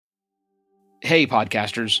Hey,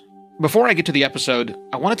 podcasters. Before I get to the episode,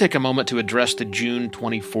 I want to take a moment to address the June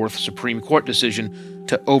 24th Supreme Court decision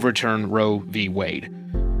to overturn Roe v. Wade.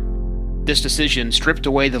 This decision stripped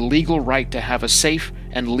away the legal right to have a safe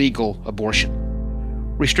and legal abortion.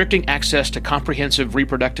 Restricting access to comprehensive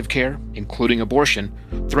reproductive care, including abortion,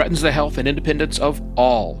 threatens the health and independence of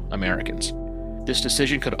all Americans. This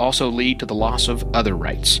decision could also lead to the loss of other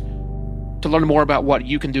rights. To learn more about what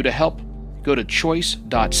you can do to help, go to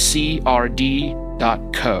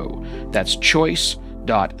choice.crd.co. That's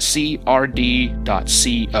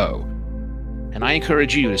choice.crd.co. And I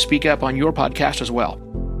encourage you to speak up on your podcast as well.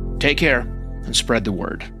 Take care and spread the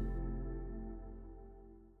word.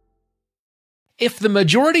 If the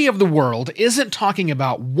majority of the world isn't talking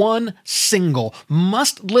about one single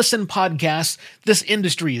must-listen podcast, this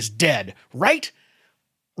industry is dead, right?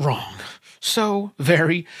 Wrong. So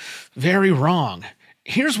very, very wrong.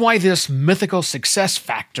 Here's why this mythical success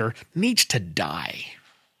factor needs to die.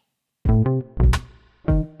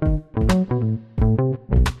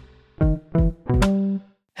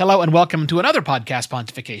 Hello and welcome to another podcast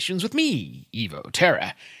Pontifications with me, Evo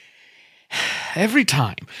Terra. Every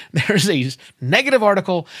time there's a negative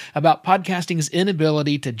article about podcasting's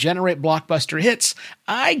inability to generate blockbuster hits,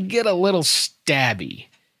 I get a little stabby.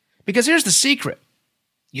 Because here's the secret.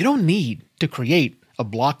 You don't need to create a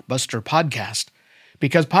blockbuster podcast.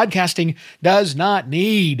 Because podcasting does not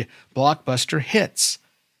need blockbuster hits.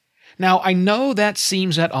 Now, I know that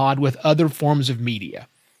seems at odds with other forms of media.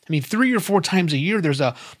 I mean, 3 or 4 times a year, there's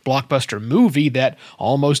a blockbuster movie that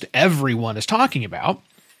almost everyone is talking about.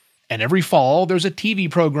 And every fall, there's a TV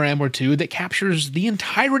program or two that captures the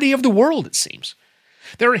entirety of the world, it seems.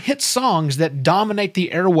 There are hit songs that dominate the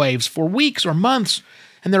airwaves for weeks or months,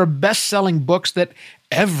 and there are best-selling books that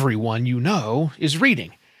everyone you know is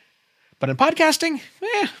reading. But in podcasting,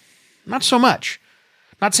 not so much.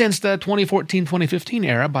 Not since the 2014-2015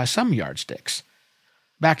 era by some yardsticks.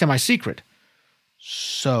 Back to my secret.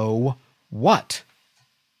 So what?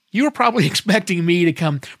 You were probably expecting me to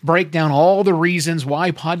come break down all the reasons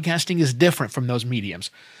why podcasting is different from those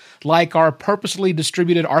mediums, like our purposely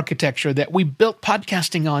distributed architecture that we built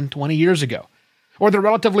podcasting on 20 years ago, or the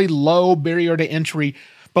relatively low barrier to entry,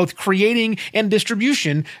 both creating and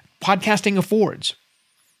distribution podcasting affords,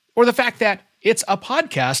 or the fact that it's a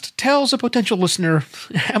podcast tells a potential listener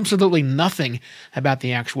absolutely nothing about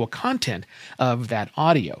the actual content of that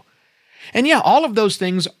audio. And yeah, all of those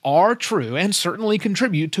things are true and certainly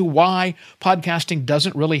contribute to why podcasting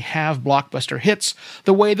doesn't really have blockbuster hits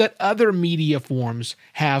the way that other media forms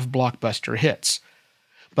have blockbuster hits.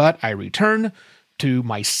 But I return to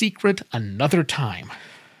my secret another time.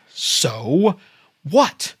 So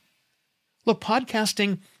what? Look,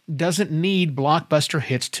 podcasting doesn't need blockbuster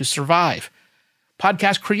hits to survive.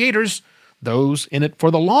 Podcast creators, those in it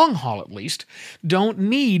for the long haul at least, don't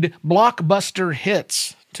need blockbuster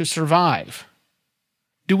hits to survive.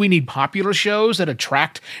 Do we need popular shows that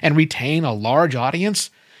attract and retain a large audience?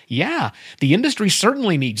 Yeah, the industry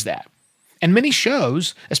certainly needs that. And many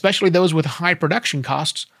shows, especially those with high production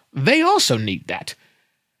costs, they also need that.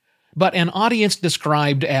 But an audience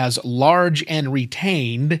described as large and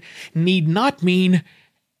retained need not mean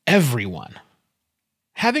everyone.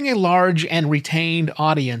 Having a large and retained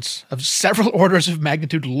audience of several orders of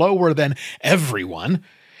magnitude lower than everyone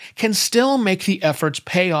can still make the efforts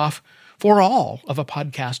pay off for all of a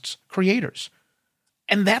podcast's creators.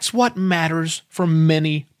 And that's what matters for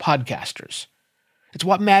many podcasters. It's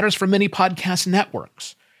what matters for many podcast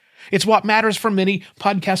networks. It's what matters for many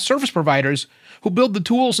podcast service providers who build the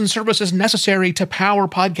tools and services necessary to power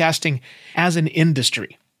podcasting as an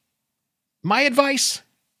industry. My advice?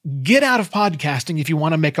 Get out of podcasting if you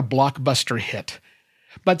want to make a blockbuster hit.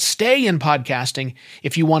 But stay in podcasting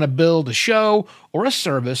if you want to build a show or a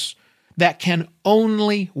service that can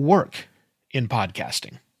only work in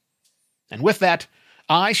podcasting. And with that,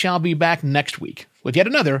 I shall be back next week with yet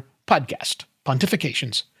another podcast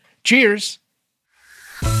Pontifications. Cheers!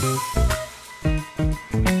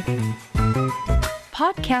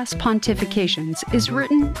 Podcast Pontifications is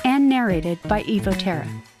written and narrated by Evo Terra.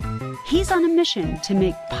 He's on a mission to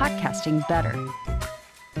make podcasting better.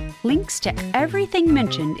 Links to everything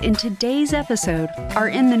mentioned in today's episode are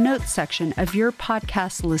in the notes section of your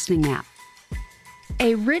podcast listening app.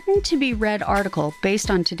 A written-to-be-read article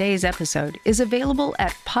based on today's episode is available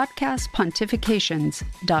at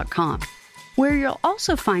podcastpontifications.com, where you'll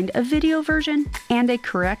also find a video version and a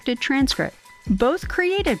corrected transcript, both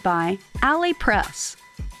created by Alley Press.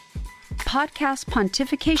 Podcast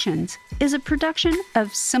Pontifications is a production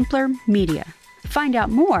of Simpler Media. Find out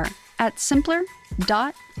more at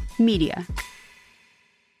simpler.media.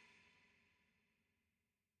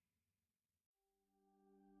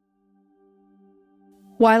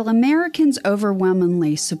 While Americans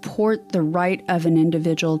overwhelmingly support the right of an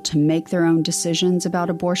individual to make their own decisions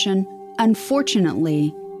about abortion,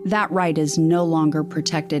 unfortunately, that right is no longer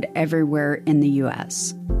protected everywhere in the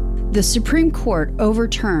U.S. The Supreme Court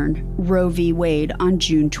overturned Roe v. Wade on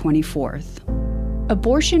June 24th.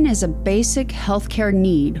 Abortion is a basic healthcare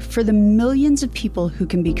need for the millions of people who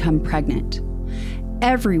can become pregnant.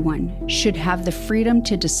 Everyone should have the freedom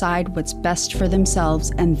to decide what's best for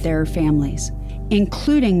themselves and their families,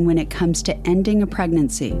 including when it comes to ending a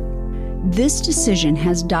pregnancy. This decision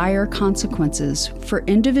has dire consequences for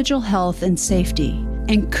individual health and safety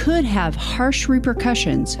and could have harsh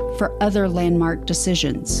repercussions for other landmark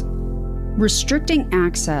decisions. Restricting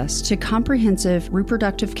access to comprehensive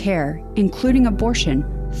reproductive care, including abortion,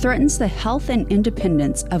 threatens the health and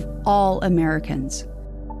independence of all Americans.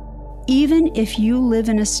 Even if you live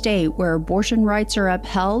in a state where abortion rights are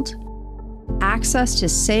upheld, access to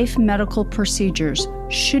safe medical procedures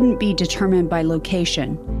shouldn't be determined by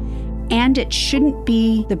location, and it shouldn't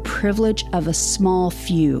be the privilege of a small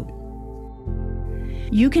few.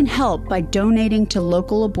 You can help by donating to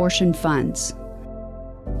local abortion funds.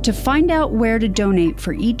 To find out where to donate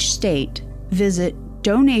for each state, visit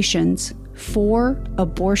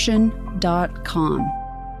donationsforabortion.com.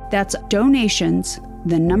 That's donations,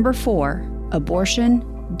 the number 4,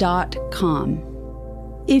 abortion.com.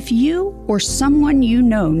 If you or someone you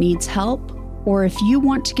know needs help, or if you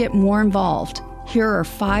want to get more involved, here are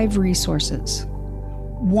 5 resources.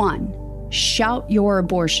 1. Shout Your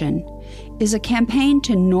Abortion is a campaign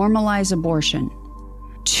to normalize abortion.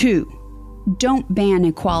 2. Don't Ban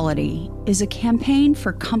Equality is a campaign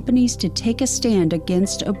for companies to take a stand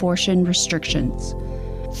against abortion restrictions.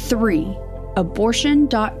 3.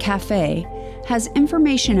 Abortion.cafe has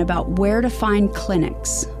information about where to find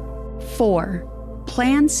clinics. 4.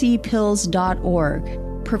 PlanCpills.org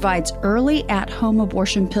provides early at-home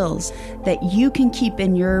abortion pills that you can keep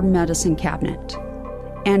in your medicine cabinet.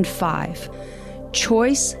 And 5.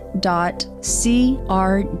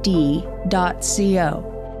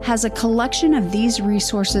 Choice.crd.co has a collection of these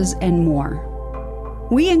resources and more.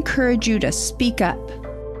 We encourage you to speak up,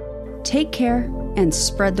 take care, and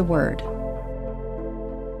spread the word.